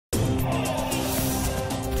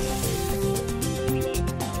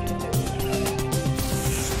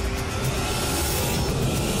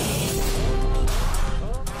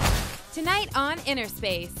Tonight on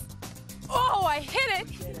InnerSPACE. Oh, I hit it!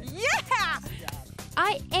 Yeah!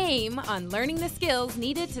 I aim on learning the skills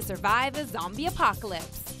needed to survive a zombie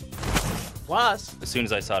apocalypse. Plus, as soon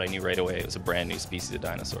as I saw it, I knew right away it was a brand new species of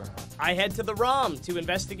dinosaur. I head to the ROM to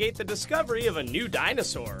investigate the discovery of a new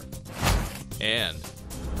dinosaur. And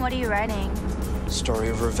what are you writing? Story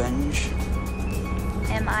of revenge.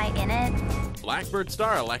 Am I in it? Blackbird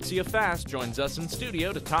star Alexia Fast joins us in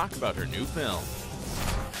studio to talk about her new film.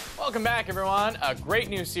 Welcome back, everyone. A great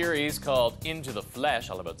new series called Into the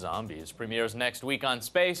Flesh, all about zombies, premieres next week on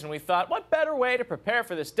Space, and we thought, what better way to prepare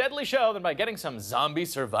for this deadly show than by getting some zombie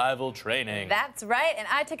survival training? That's right, and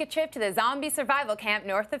I took a trip to the zombie survival camp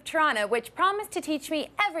north of Toronto, which promised to teach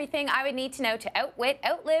me everything I would need to know to outwit,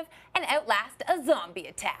 outlive, and outlast a zombie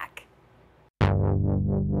attack.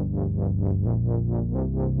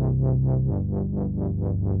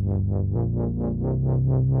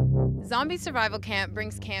 Zombie survival camp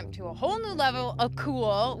brings camp to a whole new level of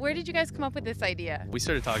cool. Where did you guys come up with this idea? We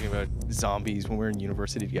started talking about zombies when we were in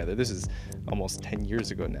university together. This is almost 10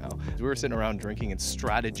 years ago now. We were sitting around drinking and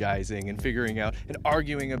strategizing and figuring out and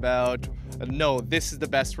arguing about, no, this is the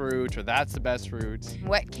best route or that's the best route.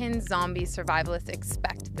 What can zombie survivalists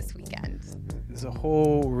expect this weekend? There's a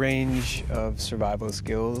whole range of survival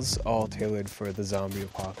skills, all tailored for the zombie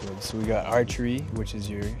apocalypse. So we got archery, which is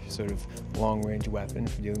your sort of long-range weapon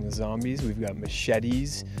for dealing with zombies. We've got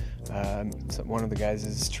machetes. So one of the guys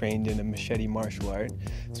is trained in a machete martial art,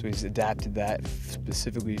 so he's adapted that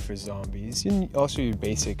specifically for zombies. And also your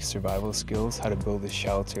basic survival skills, how to build a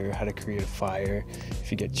shelter, how to create a fire. If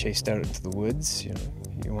you get chased out into the woods, you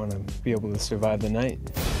want to be able to survive the night.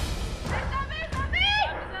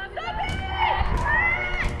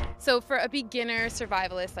 So for a beginner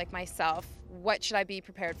survivalist like myself, what should I be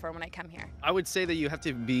prepared for when I come here? I would say that you have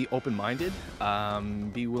to be open-minded,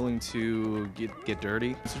 be willing to get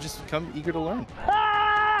dirty, so just come eager to learn.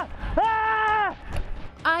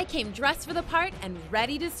 I came dressed for the part and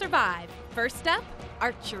ready to survive. First up,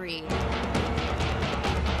 archery.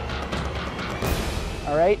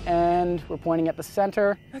 All right, and we're pointing at the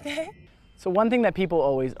center. Okay. So one thing that people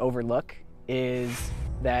always overlook is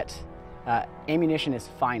that ammunition is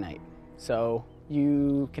finite, so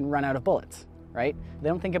you can run out of bullets, right? They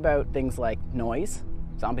don't think about things like noise.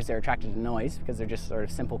 Zombies are attracted to noise because they're just sort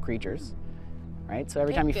of simple creatures, right? So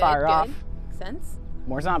every time you fire off, sense.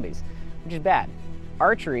 More zombies, which is bad.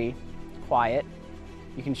 Archery, quiet.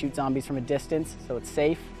 You can shoot zombies from a distance, so it's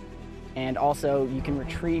safe, and also you can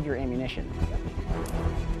retrieve your ammunition.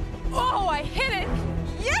 Oh, I hit it!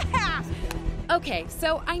 Yeah! Okay,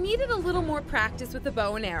 so I needed a little more practice with the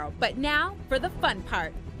bow and arrow, but now for the fun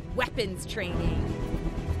part, weapons training.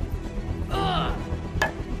 Ugh.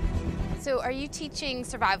 So are you teaching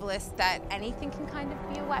survivalists that anything can kind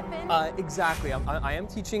of be a weapon? Exactly. I am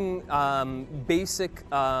teaching basic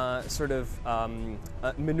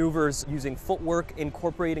maneuvers using footwork,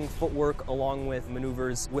 incorporating footwork along with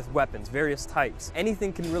maneuvers with weapons, various types.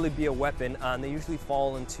 Anything can really be a weapon, and they usually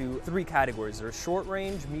fall into 3 categories. There's short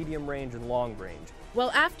range, medium range, and long range.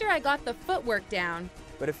 Well, after I got the footwork down...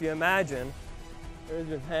 But if you imagine, there's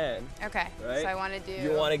your hand. Okay, right? So I want to do...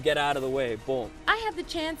 You want to get out of the way, boom. I had the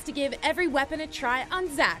chance to give every weapon a try on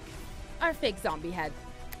Zach, our fake zombie head.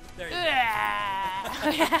 There you go.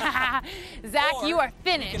 Zach, you are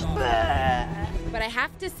finished. But I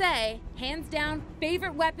have to say, hands down,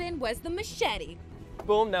 favorite weapon was the machete.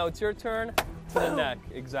 Boom, now it's your turn. To the neck,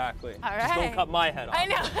 exactly. All right. Just don't cut my head off. I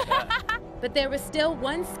know. Yeah. But there was still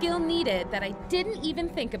one skill needed that I didn't even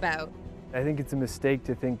think about. I think it's a mistake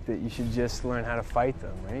to think that you should just learn how to fight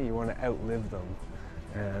them, right? You want to outlive them.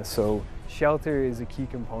 So shelter is a key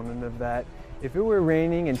component of that. If it were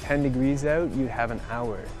raining and 10 degrees out, you'd have an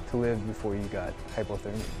hour to live before you got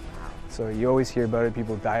hypothermia. So you always hear about it,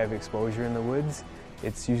 people die of exposure in the woods.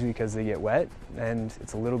 It's usually because they get wet and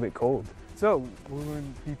it's a little bit cold. So we're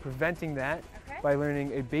going to be preventing that by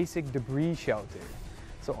learning a basic debris shelter.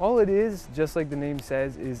 So all it is, just like the name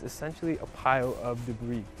says, is essentially a pile of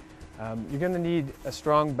debris. You're going to need a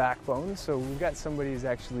strong backbone, so we've got somebody who's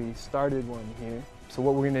actually started one here. So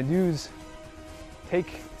what we're going to do is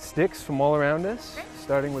take sticks from all around us,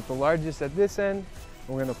 starting with the largest at this end,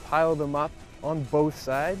 and we're going to pile them up on both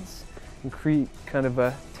sides and create kind of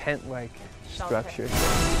a tent-like structure.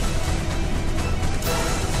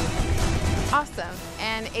 Awesome.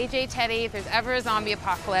 And AJ, Teddy, if there's ever a zombie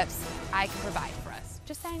apocalypse, I can provide for us.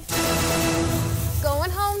 Just saying. Going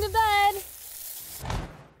home to bed.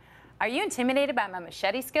 Are you intimidated by my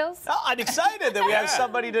machete skills? Oh, I'm excited that we have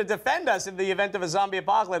somebody to defend us in the event of a zombie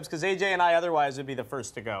apocalypse, because AJ and I otherwise would be the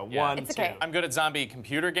first to go. Yeah. It's okay. I'm good at zombie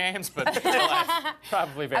computer games, but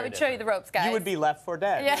probably very I would show you the ropes, guys. You would be Left 4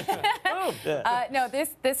 Dead. Yeah. No,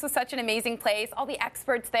 this was such an amazing place. All the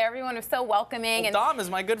experts there, everyone was so welcoming. Well, Dom is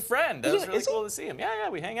my good friend. That was really cool to see him. Yeah,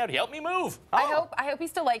 we hang out. He helped me move. I hope he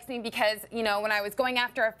still likes me because, you know, when I was going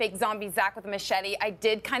after a fake zombie Zach with a machete, I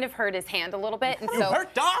did kind of hurt his hand a little bit. And You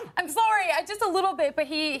hurt Dom? I'm sorry, just a little bit, but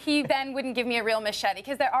he then wouldn't give me a real machete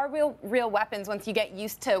because there are real weapons once you get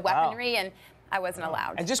used to weaponry, and I wasn't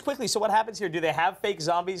allowed. And just quickly, so what happens here? Do they have fake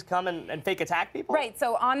zombies come and fake attack people? Right,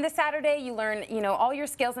 so on the Saturday, you learn, you know, all your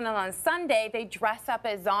skills, and then on Sunday, they dress up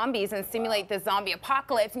as zombies and simulate the zombie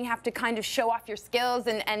apocalypse, and you have to kind of show off your skills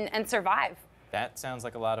and survive. That sounds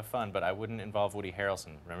like a lot of fun, but I wouldn't involve Woody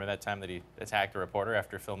Harrelson. Remember that time that he attacked a reporter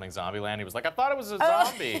after filming Zombieland? He was like, I thought it was a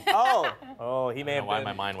zombie. He may have why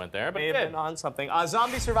my mind went there, but may have been on something.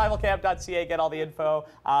 ZombieSurvivalCamp.ca, get all the info.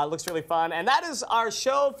 Looks really fun. And that is our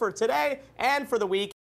show for today and for the week.